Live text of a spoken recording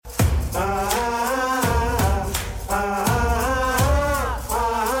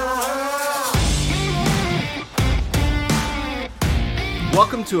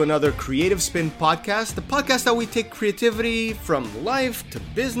welcome to another Creative Spin podcast, the podcast that we take creativity from life to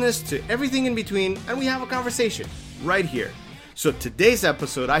business to everything in between, and we have a conversation right here. So today's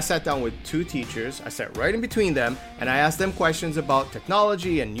episode, I sat down with two teachers, I sat right in between them, and I asked them questions about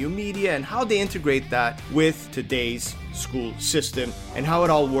technology and new media and how they integrate that with today's school system and how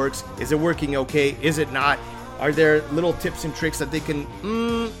it all works. Is it working okay? Is it not? Are there little tips and tricks that they can...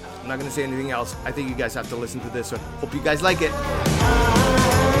 I'm not going to say anything else. I think you guys have to listen to this, so hope you guys like it.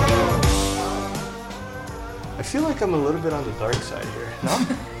 I feel like I'm a little bit on the dark side here. No?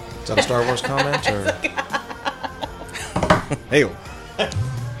 Is that a Star Wars comment, or...? Hey.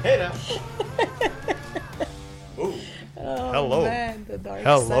 Hey now. Ooh. Oh, hello. Man, the dark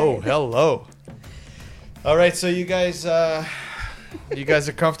Hello. side. Hello. All right, so you guys are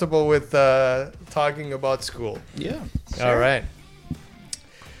comfortable with talking about school? Yeah. Sure. All right.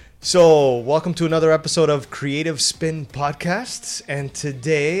 So, welcome to another episode of Creative Spin Podcasts. And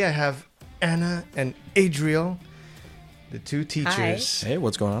today I have Anna and Adriel, the two teachers. Hey,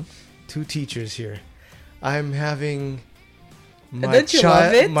 what's going on? Two teachers here. I'm having Don't you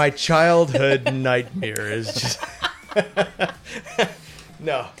love it? my childhood nightmare is just...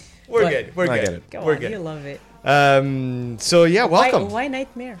 No, we're What? good. We're I good. get it. Go We're on, good. you love it. So yeah, welcome. Why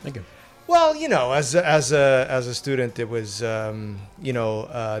nightmare? Thank you. Well, you know, as a student, it was the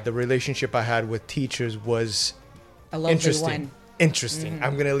relationship I had with teachers was A lovely interesting. one. Interesting.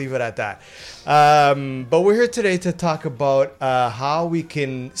 I'm gonna leave it at that. But we're here today to talk about how we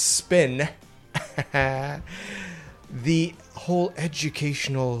can spin the whole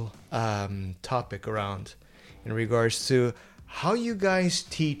educational topic around in regards to how you guys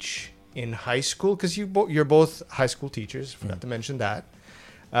teach in high school, because you're both high school teachers. Forgot to mention that.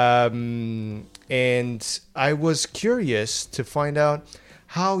 And I was curious to find out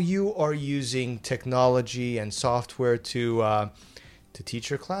how you are using technology and software to teach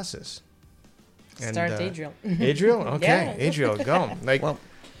your classes. Start Adriel. Adriel? Okay, Yeah. Adriel, go. Like, Well,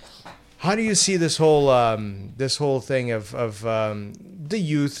 how do you see this whole thing of the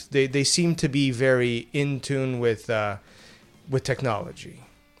youth? They seem to be very in tune with technology.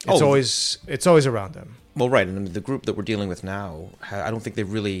 It's always around them. well, right, and the group that we're dealing with now, I don't think they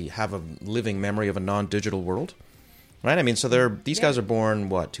really have a living memory of a non-digital world, right? I mean, so these guys are born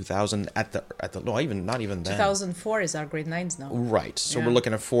 2000 not even then. 2004 is our grade 9s now. Right, so Yeah. we're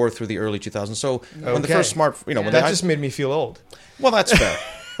looking at 4 through the early 2000s. So when the Okay. first when That the just made me feel old. well, that's fair.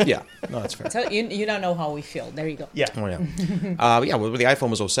 Yeah, no, that's fair. So you don't know how we feel. There you go. Yeah. Oh yeah, well, the iPhone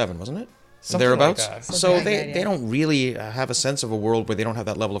was 07, wasn't it? Something Thereabouts. like that. So Something like they, that, yeah. they don't really have a sense of a world where they don't have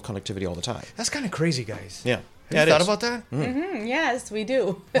that level of connectivity all the time. That's kind of crazy, guys. Yeah. Have Yeah, you it thought is. about that? Yes, we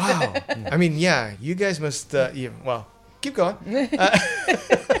do. Wow. I mean, yeah, you guys must. Well, keep going.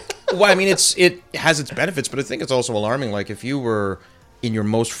 Well, I mean, it has its benefits, but I think it's also alarming. Like, if you were in your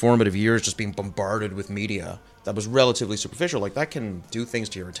most formative years just being bombarded with media that was relatively superficial, like that can do things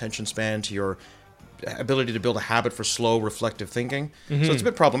to your attention span, to your ability to build a habit for slow, reflective thinking. So it's a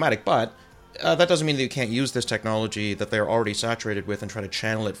bit problematic, but that doesn't mean that you can't use this technology that they're already saturated with and try to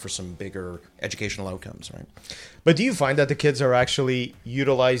channel it for some bigger educational outcomes, right? But do you find that the kids are actually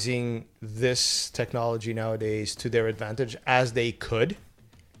utilizing this technology nowadays to their advantage as they could,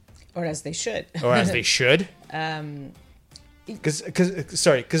 Or as they should. or as they should?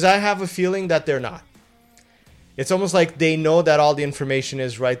 Because I have a feeling that they're not. It's almost like they know that all the information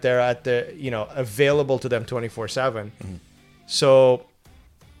is right there at available to them 24/7. So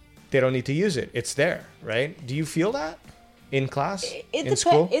they don't need to use it. It's there, right? Do you feel that in class, in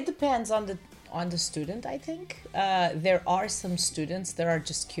school? It depends on the student, I think. There are some students that are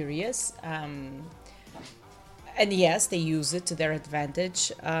just curious. And yes, they use it to their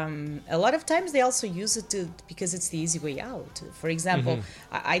advantage. A lot of times they also use it because it's the easy way out. For example,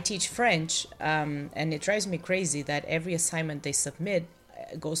 I teach French, and it drives me crazy that every assignment they submit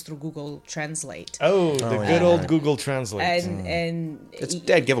goes through Google Translate. Oh, the good old Google Translate. And It's a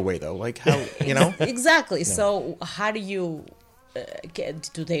dead giveaway, though. Like, how, you know? Exactly. So how do you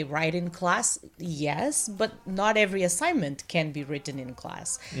do they write in class? Yes, but not every assignment can be written in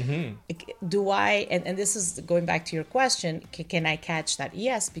class. Do I, and this is going back to your question, can I catch that?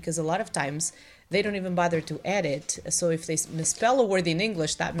 Yes, because a lot of times they don't even bother to edit. So if they misspell a word in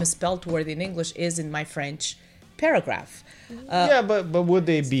English, that misspelled word in English is in my French paragraph. Yeah, but would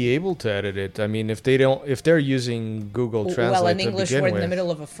they be able to edit it? I mean, if they're using Google Translate Well, an to English begin word with, in the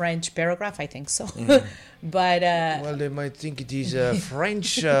middle of a French paragraph, I think so. But well, they might think it is a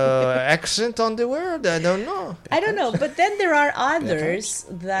French accent on the word. I don't know. I don't know. But then there are others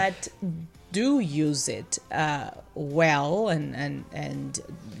that do use it well and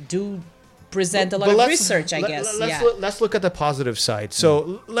do present a lot of research, I guess. Let's look at the positive side.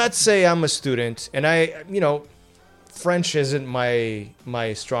 So let's say I'm a student and French isn't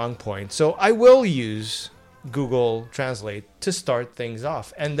my strong point. So I will use Google Translate to start things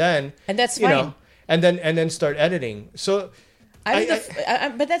off, and that's fine. And then start editing. So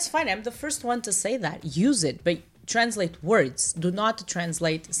but that's fine. I'm the first one to say that. Use it, but translate words. Do not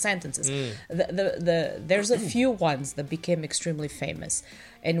translate sentences. There's a few ones that became extremely famous,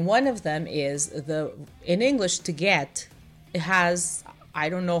 and one of them is in English to get has I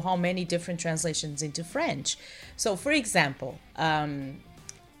don't know how many different translations into French. So, for example,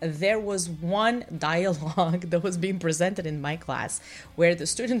 there was one dialogue that was being presented in my class where the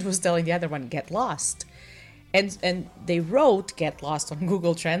student was telling the other one, get lost. And they wrote get lost on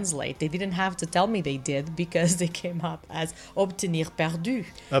Google Translate. They didn't have to tell me they did because they came up as obtenir perdu.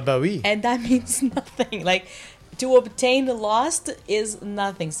 Ah bah oui. And that means nothing. Like, to obtain the lost is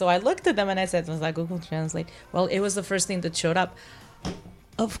nothing. So I looked at them and I said, was that Google Translate? Well, it was the first thing that showed up.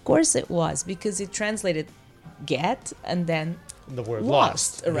 Of course it was, because it translated get and then the word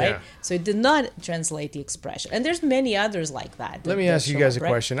lost, right? Yeah. So it did not translate the expression. And there's many others like that. Let me ask you guys a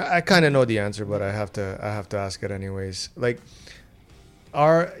question. I kind of know the answer, but I have to ask it anyways. Like,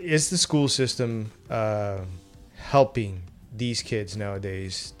 is the school system helping these kids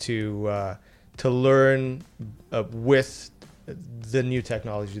nowadays to learn with the new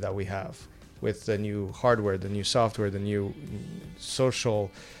technology that we have, with the new hardware, the new software, the new social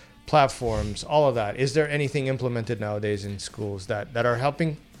platforms, all of that? Is there anything implemented nowadays in schools that are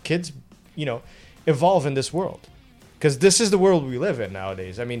helping kids, evolve in this world? Because this is the world we live in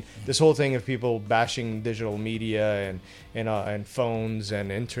nowadays. I mean, this whole thing of people bashing digital media and phones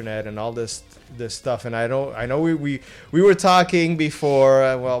and internet and all this stuff. And I know we were talking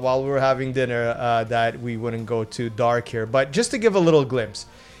before, while we were having dinner, that we wouldn't go too dark here. But just to give a little glimpse,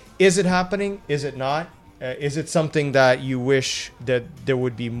 is it happening? Is it not? Is it something that you wish that there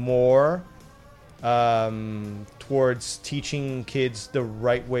would be more towards teaching kids the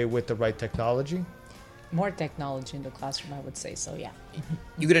right way with the right technology? More technology in the classroom, I would say so, yeah.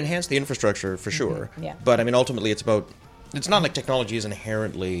 You could enhance the infrastructure for sure. Yeah. But I mean, ultimately, it's not like technology is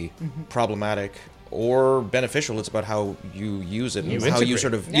inherently problematic or beneficial. It's about how you use it and how you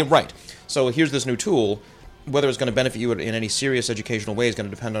sort of... Yeah, right. So here's this new tool. Whether it's going to benefit you in any serious educational way is going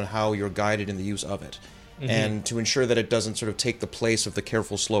to depend on how you're guided in the use of it. And to ensure that it doesn't sort of take the place of the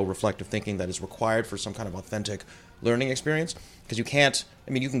careful, slow, reflective thinking that is required for some kind of authentic learning experience. Because you can't...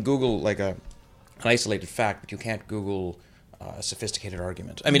 I mean, you can Google like an isolated fact, but you can't Google a sophisticated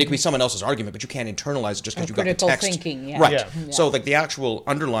argument. I mean, it could be someone else's argument, but you can't internalize it just because you got the text. Critical thinking, yeah. Right. Yeah. So, like, the actual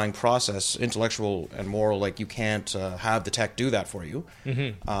underlying process, intellectual and moral, like, you can't have the tech do that for you.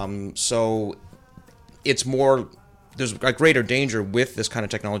 So it's more... There's a greater danger with this kind of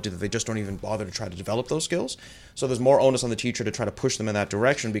technology that they just don't even bother to try to develop those skills. So there's more onus on the teacher to try to push them in that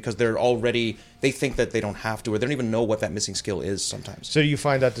direction because they think that they don't have to, or they don't even know what that missing skill is sometimes. So you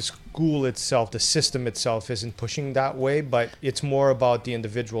find that the school itself, the system itself isn't pushing that way, but it's more about the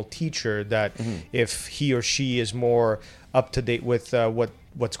individual teacher that if he or she is more up to date with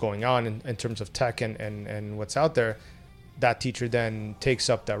what's going on in terms of tech and what's out there, that teacher then takes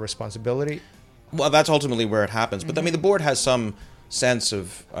up that responsibility. Well, that's ultimately where it happens. But I mean, the board has some sense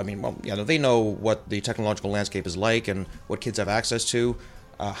of, they know what the technological landscape is like and what kids have access to.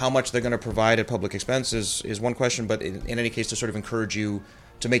 How much they're going to provide at public expense is one question, but in any case, to sort of encourage you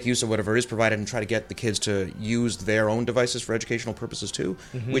to make use of whatever is provided and try to get the kids to use their own devices for educational purposes too,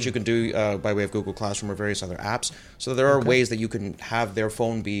 which you can do by way of Google Classroom or various other apps. So there are ways that you can have their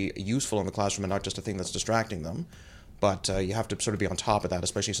phone be useful in the classroom and not just a thing that's distracting them. But you have to sort of be on top of that,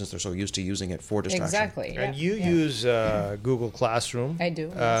 especially since they're so used to using it for distraction. Exactly. And you use Google Classroom. I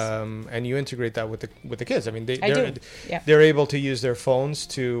do. Yes. And you integrate that with the kids. I mean, they're able to use their phones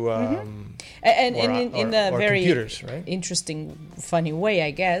to and in a very computers, right? interesting, funny way,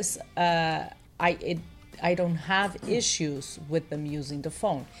 I guess. I don't have issues with them using the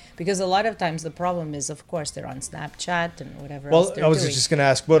phone because a lot of times the problem is, of course, they're on Snapchat and whatever else they're doing. I was just going to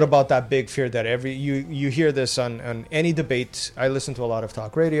ask, what about that big fear that you hear this on any debate? I listen to a lot of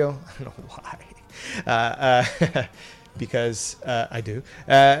talk radio. I don't know why, because I do.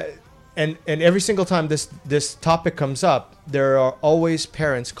 And every single time this topic comes up, there are always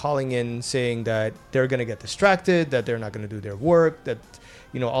parents calling in saying that they're going to get distracted, that they're not going to do their work, that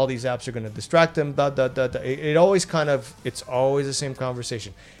all these apps are going to distract them. It's always the same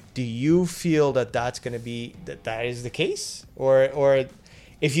conversation. Do you feel that's going to be that is the case, or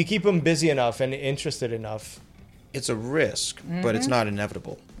if you keep them busy enough and interested enough? It's a risk, but it's not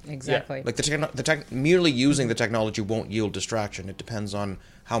inevitable. Exactly. Like merely using the technology won't yield distraction. It depends on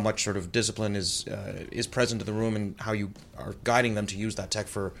how much sort of discipline is present in the room and how you are guiding them to use that tech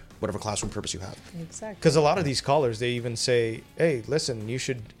for whatever classroom purpose you have. Exactly. Because a lot of these callers, they even say, "Hey, listen, you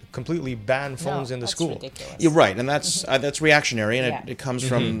should completely ban phones in the that's school." Ridiculous. You're right, and that's reactionary, and Yeah. it comes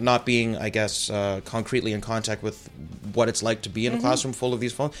from not being, I guess, concretely in contact with what it's like to be in a classroom full of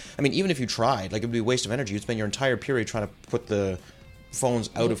these phones. I mean, even if you tried, like, it would be a waste of energy. You'd spend your entire period trying to put the phones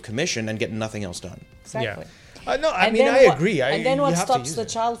out of commission and get nothing else done. Exactly. No, I And mean, then I what- agree. And then you what have to stops use the it.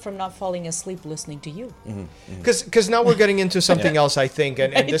 child from not falling asleep listening to you? Because now we're getting into something else, I think,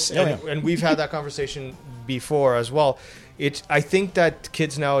 and this Yeah. and we've had that conversation before as well. I think that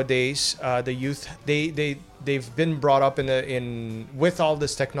kids nowadays, the youth, they've been brought up with all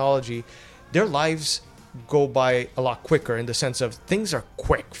this technology. Their lives go by a lot quicker in the sense of things are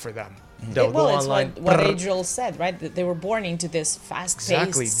quick for them. They'll go It's online. what Adriel said, right? That they were born into this fast-paced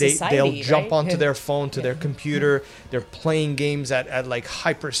Exactly. society. They'll jump right? onto their phone, to their computer. They're playing games at like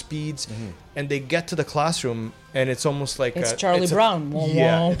hyper speeds, and they get to the classroom, and it's almost like It's Charlie Brown. Wah,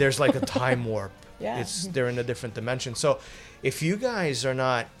 Yeah, wah. there's like a time warp. Yeah. They're in a different dimension. So, if you guys are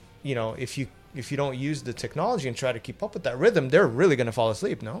not, if you don't use the technology and try to keep up with that rhythm, they're really gonna fall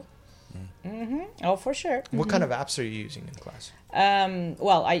asleep. No. Oh, for sure. What kind of apps are you using in class?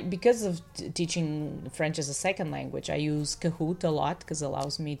 Well, because of teaching French as a second language, I use Kahoot a lot because it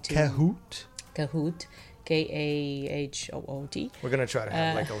allows me to Kahoot, Kahoot. We're gonna try to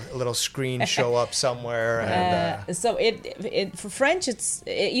have like a little screen show up somewhere. And, So it for French,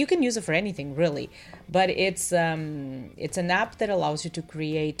 you can use it for anything really, but it's an app that allows you to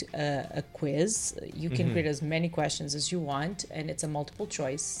create a quiz. You can create as many questions as you want, and it's a multiple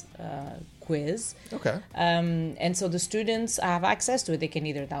choice quiz. okay. And so the students have access to it. They can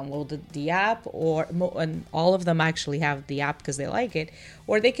either download the app, and all of them actually have the app because they like it,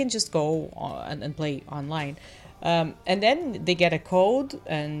 or they can just go on and play online. And then they get a code,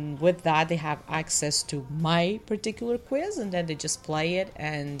 and with that they have access to my particular quiz, and then they just play it.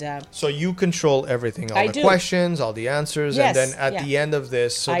 And So you control everything, all I the do. questions, all the answers, Yes, and then at yeah. the end of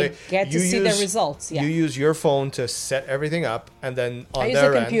this, so I get to see the results. Yeah, You use your phone to set everything up, and then on I use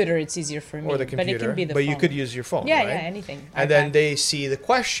their the end, computer. It's easier for me, or the but computer, it can be the but phone. you could use your phone. Yeah, right? yeah, anything. And then they see the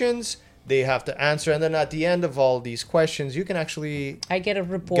questions. They have to answer, and then at the end of all these questions, you can actually I get a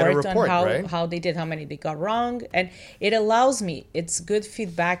report, report, on right? how they did, how many they got wrong, and it allows me. It's good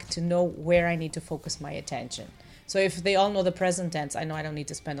feedback to know where I need to focus my attention. So if they all know the present tense, I know I don't need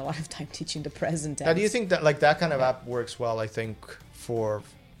to spend a lot of time teaching the present tense. Now, do you think that that kind of app works well? I think for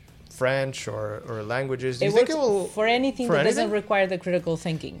French or languages. Do you think works it will for anything for that doesn't anything? require the critical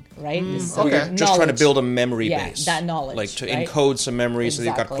thinking, right? So okay. Just trying to knowledge. build a memory Yeah, base. that knowledge, Like to right? encode some memory so that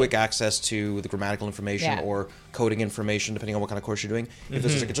you've got Exactly. quick access to the grammatical information Yeah. or coding information, depending on what kind of course you're doing. If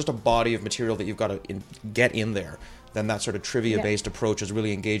this is like just a body of material that you've got to get in there, then that sort of trivia-based approach is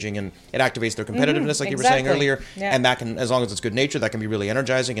really engaging, and it activates their competitiveness, like you were saying exactly. earlier. Yeah. And that can, as long as it's good nature, that can be really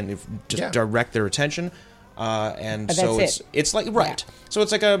energizing and just Yeah. direct their attention. And But so that's it's like right. So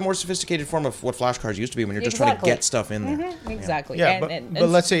it's like a more sophisticated form of what flashcards used to be when you're just trying to Exactly. get stuff in there. Exactly. Yeah, And- but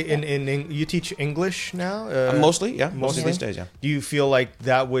let's say in you teach English now. Mostly these days, yeah. Do you feel like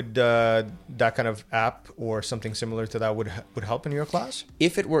that would that kind of app or something similar to that would help in your class?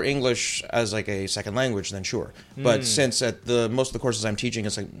 If it were English as like a second language, then sure. But since at most of the courses I'm teaching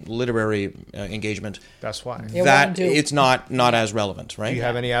is like literary engagement, That's why. It that won't do. it's not as relevant, right? Do you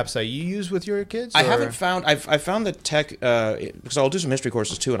have any apps that you use with your kids? I or- haven't found. I found that tech because I'll do some history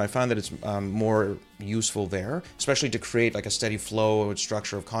courses too, and I found that it's more useful there, especially to create like a steady flow and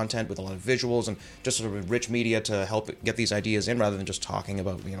structure of content with a lot of visuals and just sort of rich media to help get these ideas in, rather than just talking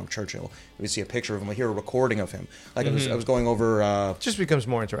about Churchill. We see a picture of him, we hear a recording of him. Like I was going over. It just becomes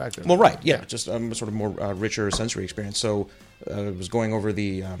more interactive. Well, right, yeah, just sort of more richer sensory experience. So I was going over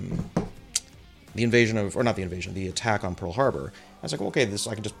the invasion of, or not the invasion, the attack on Pearl Harbor. I was like, well, okay,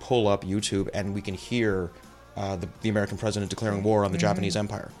 I can just pull up YouTube and we can hear the American president declaring war on the Japanese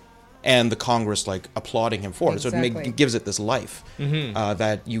Empire, and the Congress like applauding him for it. So Exactly. it gives it this life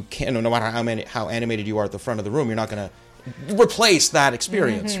that you can't, no matter how animated you are at the front of the room, you're not going to replace that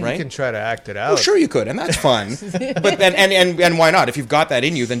experience, right? You can try to act it out. Oh, sure you could, and that's fun. But then, and why not? If you've got that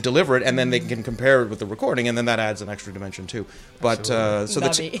in you, then deliver it, and then they can compare it with the recording, and then that adds an extra dimension too. But so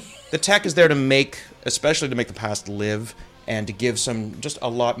Nubby. the tech is there to make, especially to make the past live, and to give just a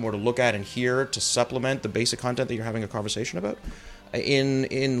lot more to look at and hear to supplement the basic content that you're having a conversation about.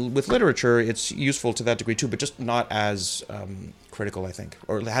 With literature, it's useful to that degree too, but just not as critical, I think,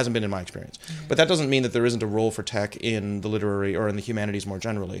 or it hasn't been in my experience. But that doesn't mean that there isn't a role for tech in the literary or in the humanities more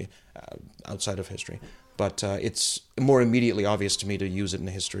generally, outside of history. But it's more immediately obvious to me to use it in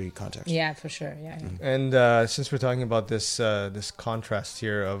a history context. Yeah, for sure. Yeah. And since we're talking about this this contrast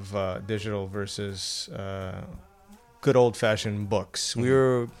here of digital versus good old-fashioned books, we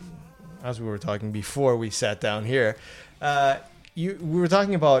were talking before we sat down here. We were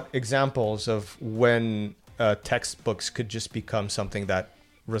talking about examples of when textbooks could just become something that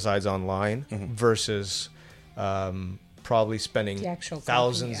resides online versus probably spending The actual copy,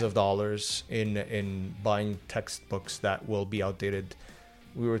 thousands yeah. of dollars in buying textbooks that will be outdated.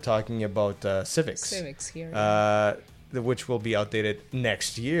 We were talking about civics. Civics here. Which will be outdated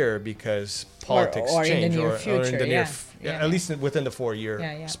next year because politics or in the change, near or in future, the near, yeah. at least within the 4-year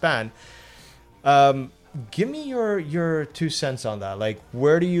Yeah. span. Give me your 2 cents on that. Like,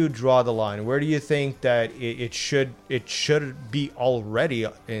 where do you draw the line? Where do you think that it should be already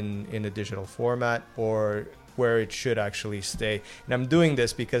in a digital format, or where it should actually stay? And I'm doing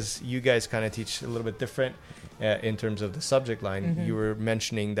this because you guys kind of teach a little bit different in terms of the subject line. You were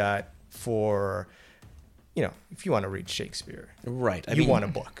mentioning that for, if you want to read Shakespeare, Right. you want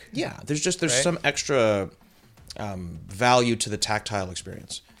a book. Yeah, there's Right? some extra value to the tactile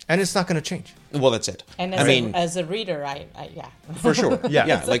experience. And it's not going to change. Well, that's it. And I as a reader, I yeah. for sure.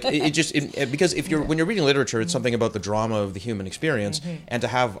 Yeah. Like because when you're reading literature, it's something about the drama of the human experience, and to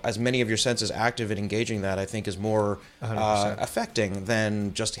have as many of your senses active in engaging that, I think, is more 100%. affecting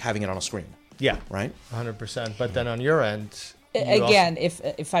than just having it on a screen. Yeah, Right. 100%. But then on your end, you Again,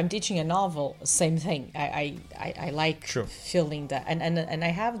 if I'm teaching a novel, same thing. I like True. feeling that, and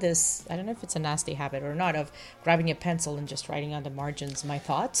I have this. I don't know if it's a nasty habit or not, of grabbing a pencil and just writing on the margins my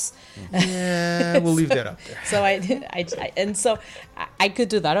thoughts. yeah, we'll leave that up there. So I could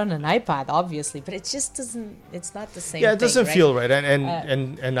do that on an iPad, obviously, but it just doesn't. It's not the same. Yeah, it doesn't thing, feel right.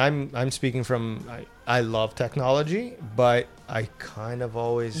 And I'm speaking from I love technology, but I kind of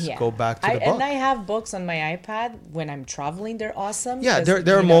always Yeah. go back to the book. And I have books on my iPad when I'm traveling. They're awesome. Yeah, 'cause,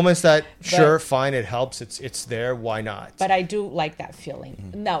 there are you know, moments that sure, fine, it helps. It's there. Why not? But I do like that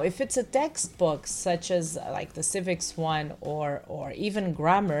feeling. Now, if it's a textbook such as like the civics one or even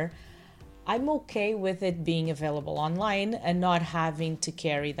grammar, I'm okay with it being available online and not having to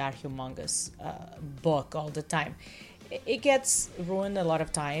carry that humongous book all the time. It gets ruined a lot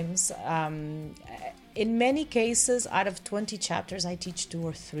of times. In many cases, out of 20 chapters, I teach 2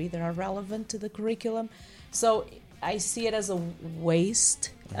 or 3 that are relevant to the curriculum. So I see it as a waste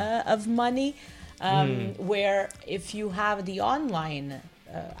of money. Where if you have the online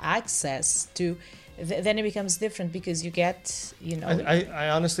access to, then it becomes different because you get, I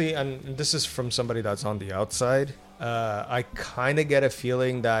honestly, and this is from somebody that's on the outside, I kind of get a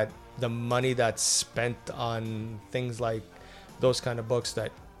feeling that the money that's spent on things like those kind of books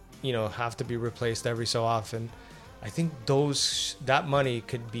that, have to be replaced every so often, I think that money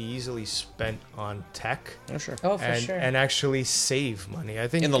could be easily spent on tech. Oh, sure. Oh, for and, sure. and actually save money. I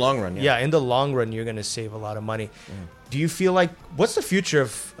think In the long run, yeah. Yeah, in the long run, you're going to save a lot of money. Do you feel like, what's the future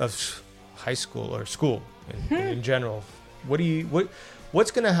of high school or school in general?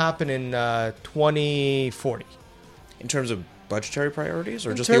 What's going to happen in 2040? In terms of budgetary priorities,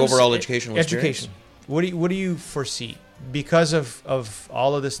 or In just the terms- overall educational experience? Education. What do you foresee? Because of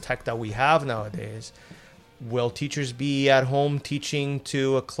all of this tech that we have nowadays, will teachers be at home teaching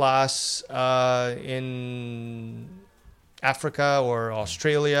to a class in Africa or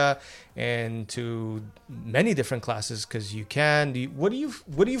Australia, and to many different classes? Because you can. What do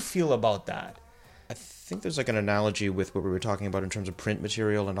you feel about that? I think there's like an analogy with what we were talking about in terms of print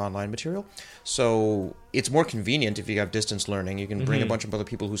material and online material. So it's more convenient if you have distance learning. You can bring a bunch of other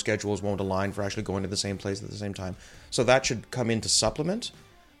people whose schedules won't align for actually going to the same place at the same time. So that should come in to supplement.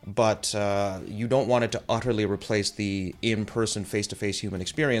 But you don't want it to utterly replace the in-person, face-to-face human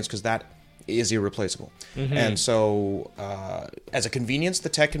experience, because that is irreplaceable. And so as a convenience, the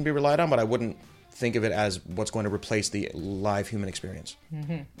tech can be relied on, but I wouldn't think of it as what's going to replace the live human experience.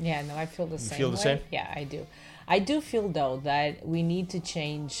 Yeah, no, I feel the same. feel the same? Yeah, I do. I do feel though that we need to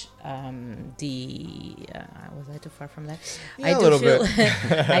change the. Was I too far from that? Yeah, I a do little feel,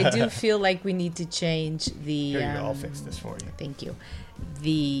 bit. I do feel like we need to change the. Here you go. I'll fix this for you. Thank you.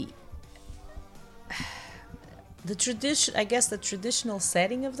 The tradition, I guess, the traditional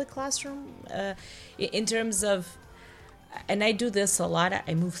setting of the classroom, in terms of. And I do this a lot.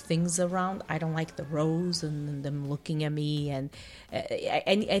 I move things around. I don't like the rows and them looking at me. And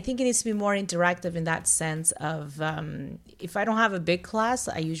I think it needs to be more interactive in that sense of, if I don't have a big class,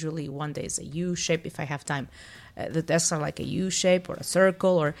 I usually one day is a U shape if I have time. The desks are like a U shape or a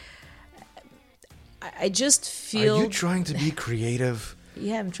circle, or I just feel. Are you trying to be creative?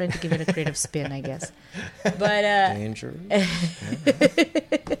 Yeah, I'm trying to give it a creative spin, I guess. But Danger.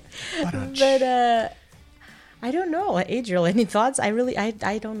 I don't know, Adriel. Any thoughts? I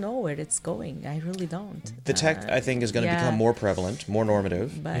don't know where it's going. I really don't. The tech, I think, is going to become more prevalent, more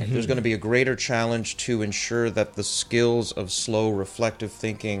normative. But There's going to be a greater challenge to ensure that the skills of slow, reflective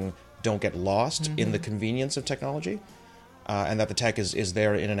thinking don't get lost in the convenience of technology, and that the tech is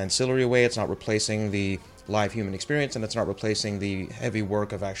there in an ancillary way. It's not replacing the live human experience, and it's not replacing the heavy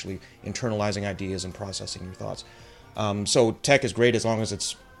work of actually internalizing ideas and processing your thoughts. So tech is great as long as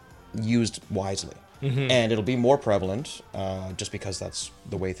it's used wisely. And it'll be more prevalent just because that's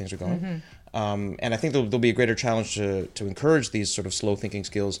the way things are going. And I think there'll be a greater challenge to encourage these sort of slow thinking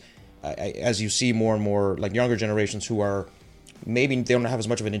skills as you see more and more like younger generations who are maybe they don't have as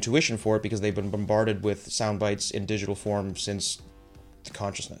much of an intuition for it because they've been bombarded with sound bites in digital form since the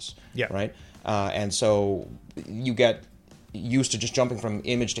consciousness. Yeah. Right? And so you get used to just jumping from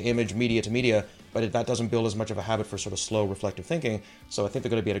image to image, media to media, but that doesn't build as much of a habit for sort of slow, reflective thinking. So I think they're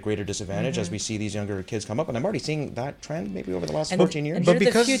going to be at a greater disadvantage as we see these younger kids come up. And I'm already seeing that trend maybe over the last 14 years. And But they're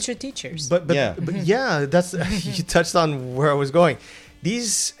because- the future teachers. But yeah, that's you touched on where I was going.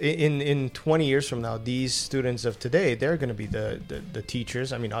 These in 20 years from now, these students of today, they're going to be the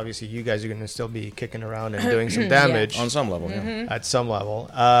teachers. I mean, obviously, you guys are going to still be kicking around and doing some damage On some level, yeah. at some level.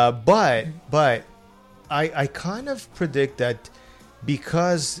 But I kind of predict that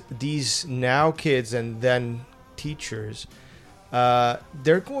because these now kids and then teachers,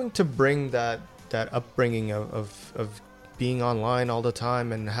 they're going to bring that upbringing of being online all the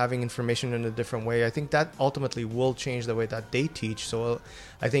time and having information in a different way. I think that ultimately will change the way that they teach. So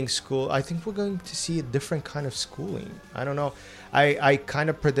I think we're going to see a different kind of schooling. I don't know. I kind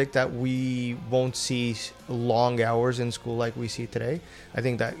of predict that we won't see long hours in school like we see today. I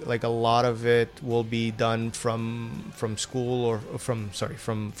think that like a lot of it will be done from school or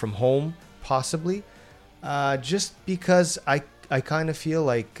from home possibly. Just because I kind of feel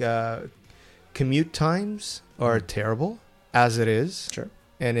like commute times are terrible as it is. Sure.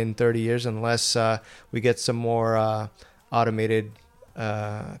 And in 30 years, unless we get some more automated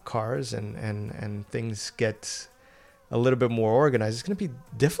cars and things get a little bit more organized, it's going to be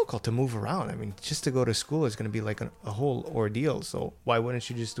difficult to move around. I mean, just to go to school is going to be like a whole ordeal. So why wouldn't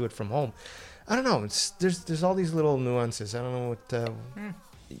you just do it from home? I don't know. There's all these little nuances. I don't know what...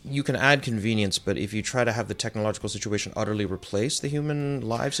 You can add convenience, but if you try to have the technological situation utterly replace the human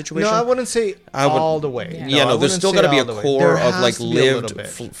live situation... No, I wouldn't say all the way. Yeah. No, there's still got to be a core of like lived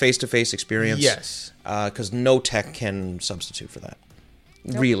face. face-to-face experience. Yes. Because no tech can substitute for that.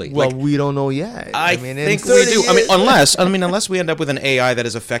 Really. Well, like, we don't know yet. I in think 30 we do. years- Unless we end up with an AI that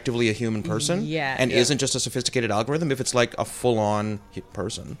is effectively a human person and Yeah. isn't just a sophisticated algorithm. If it's like a full-on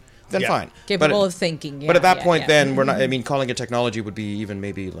person, then Yeah. fine. Capable of thinking. But at that point, yeah. then we're not. I mean, calling it technology would be even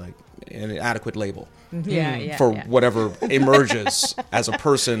maybe like an adequate label for yeah. whatever emerges as a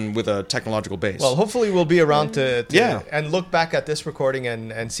person with a technological base. Well, hopefully we'll be around to Yeah. and look back at this recording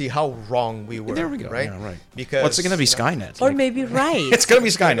and see how wrong we were. there we go. Right? Yeah, right. Because What's it going to be? you know, Skynet? Or Like, maybe right. it's going to be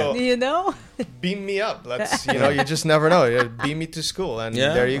Skynet. You know? beam me up. Let's you just never know. Beam me to school, and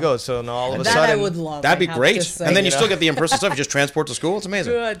Yeah. there you go. So now all of a That sudden, I would love. That'd be I have great. to say. And then you still get the in-person stuff. You just transport to school. It's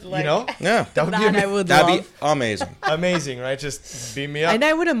amazing. Good. Like, you know, Yeah. that would that be I would That'd love. be amazing. amazing, right? Just beam me up. And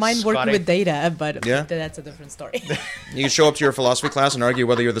I wouldn't mind working Scotty. with data, but Yeah. that's a different story. You can show up to your philosophy class and argue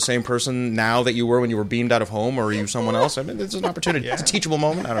whether you're the same person now that you were when you were beamed out of home, or are you someone else. I mean, it's an opportunity. Yeah. It's a teachable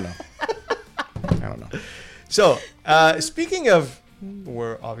moment. I don't know. So, speaking of,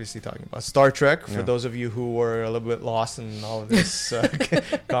 we're obviously talking about Star Trek. For Yeah. those of you who were a little bit lost in all of this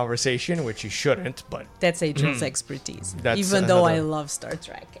conversation, which you shouldn't, but That's Adrian's expertise. That's Even though I another- love Star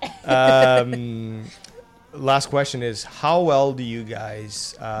Trek. last question is, how well do you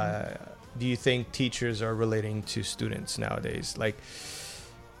guys do you think teachers are relating to students nowadays? Like,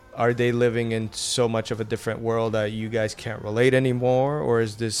 are they living in so much of a different world that you guys can't relate anymore, or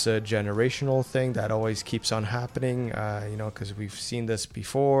is this a generational thing that always keeps on happening? Because we've seen this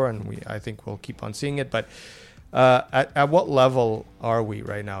before, and I think we'll keep on seeing it. But at what level are we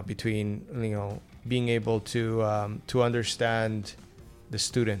right now between being able to understand the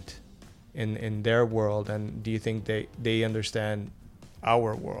student in their world, and do you think they understand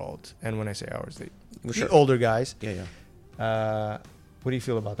our world? And when I say ours, Well, sure. the older guys. Yeah. What do you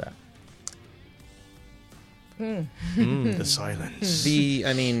feel about that? The silence.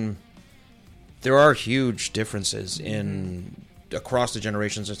 There are huge differences across the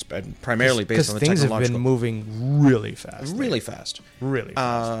generations. It's primarily based on the things have technological. been moving really fast. Really fast. Really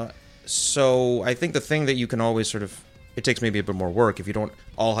fast. So I think the thing that you can always sort of, it takes maybe a bit more work if you don't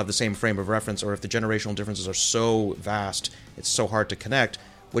all have the same frame of reference, or if the generational differences are so vast, it's so hard to connect.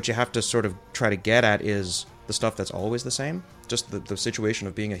 What you have to sort of try to get at is the stuff that's always the same, just the situation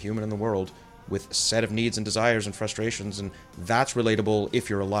of being a human in the world with a set of needs and desires and frustrations, and that's relatable if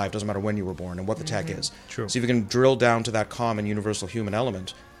you're alive. Doesn't matter when you were born and what the tech is. True. So if you can drill down to that common universal human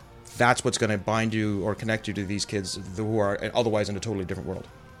element, that's what's going to bind you or connect you to these kids who are otherwise in a totally different world.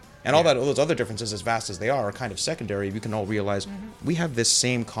 And all those other differences, as vast as they are kind of secondary. You can all realize we have this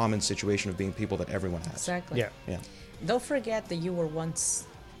same common situation of being people that everyone has. Exactly. Yeah. Don't forget that you were once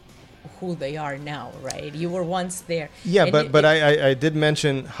who they are now, right? You were once there. Yeah, And but I did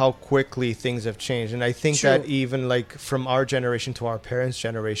mention how quickly things have changed, and I think True. that even like from our generation to our parents'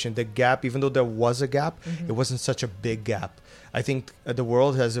 generation, the gap, even though there was a gap, it wasn't such a big gap. I think the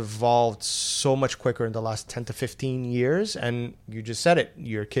world has evolved so much quicker in the last 10 to 15 years, and you just said it.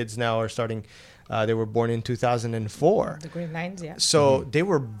 Your kids now are starting. They were born in 2004, the Green Lines, yeah. so they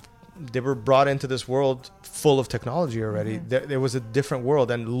were brought into this world full of technology already. There was a different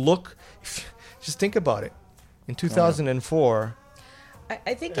world, and look, just think about it. In 2004,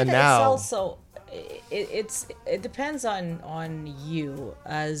 I think And it's now- also it depends on you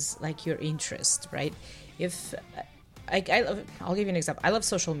as like your interest, right? If I'll give you an example. I love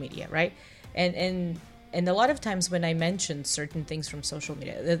social media, right? And a lot of times when I mention certain things from social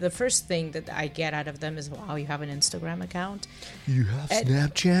media, the first thing that I get out of them is, "Wow, you have an Instagram account." you have And-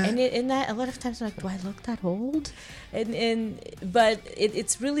 Snapchat. And in that, a lot of times I'm like, do I look that old? But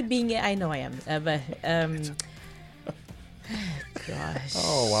it's really being. I know I am, but gosh.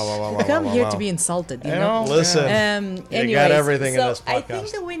 Oh, wow. I come here to be insulted, you know. Listen, Anyways, got everything in so this I podcast.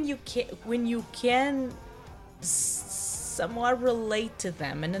 think that when you can somewhat relate to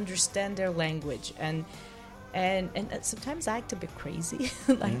them and understand their language and sometimes act a bit crazy,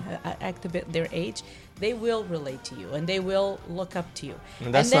 like act a bit their age, they will relate to you and they will look up to you.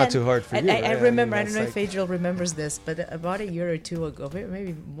 And that's not too hard for and you, I right? I mean, remember, I don't that's know if like- Adriel remembers this, but about a year or two ago,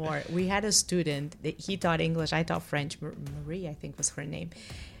 maybe more, we had a student that he taught English, I taught French. Marie, I think was her name.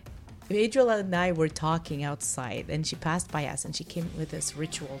 Adriel and I were talking outside, and she passed by us, and she came with this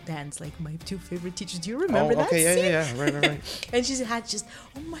ritual dance, like my two favorite teachers. Do you remember that? okay, scene? yeah. Right. And she had just,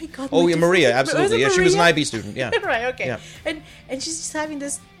 oh my god. Oh, my yeah, two Maria, favorite- absolutely. it Yeah, she was an Maria? IB student, yeah. Right, okay. Yeah. And she's just having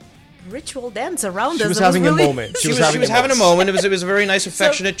this ritual dance around She us. was It having really- a moment. She was having a moment. It was a very nice,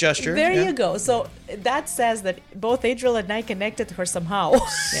 affectionate So, gesture. There yeah. you go. So that says that both Adriel and I connected to her somehow.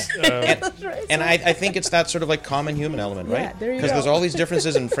 Right, And so- I think it's that sort of like common human element, right? Yeah, there you Because go. there's all these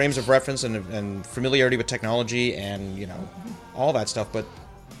differences in frames of reference and familiarity with technology and, you know, all that stuff. But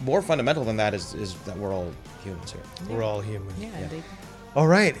more fundamental than that is that we're all humans here. We're all human. yeah, they- All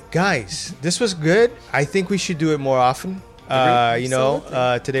right, guys, this was good. I think we should do it more often.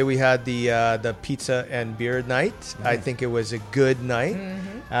 Absolutely. Today we had the pizza and beer night. I think it was a good night,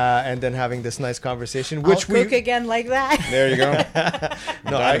 and then having this nice conversation, which I'll cook again like that. There you go.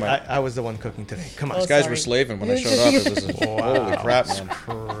 no, Dynamite. I was the one cooking today. Come on, Oh, These guys sorry. were slaving when I showed up. This is, holy crap, man.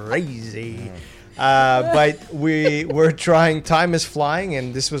 crazy. But we're trying. Time is flying,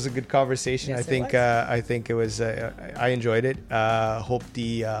 and this was a good conversation. Yes, I it think. was. I think it was. I enjoyed it. Hope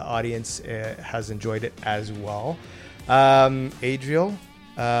the audience has enjoyed it as well. Adriel,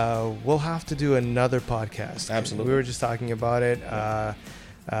 we'll have to do another podcast. Absolutely. We were just talking about it.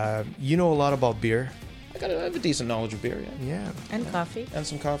 You know a lot about beer. I have a decent knowledge of beer, yeah. Yeah. And coffee. And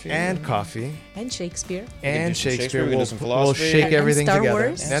some coffee. And coffee. And Shakespeare. And do some Shakespeare. Shakespeare, we can do We'll, some we'll philosophy. shake And everything Star together.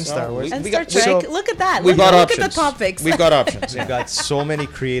 Wars. And Star Wars. And We Star got- Trek. so- Look at that. We've Look, got look options. at the topics. We've got options. We've got so many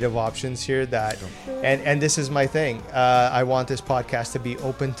creative options here that, and this is my thing. I want this podcast to be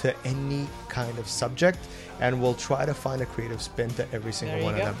open to any kind of subject, and we'll try to find a creative spin to every single There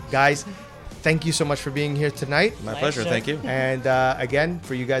you one of go. them. Guys, thank you so much for being here tonight. My pleasure. Thank you. And again,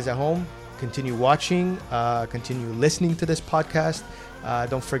 for you guys at home, continue watching, continue listening to this podcast.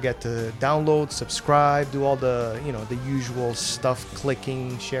 Don't forget to download, subscribe, do all the the usual stuff,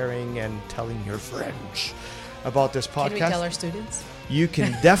 clicking, sharing, and telling your friends about this podcast. Can we tell our students? You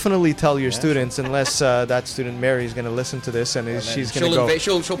can definitely tell your students, unless that student Mary is going to listen to this and she's going to go,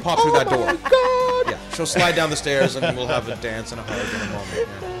 She'll pop through that door. Yeah, she'll slide down the stairs and we'll have a dance and a hug in a moment.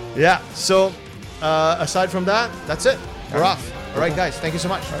 Yeah. yeah. So aside from that, that's it. We're off. All right, guys. Thank you so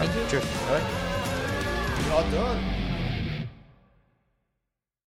much. Thank you. Cheers. All right. We all done.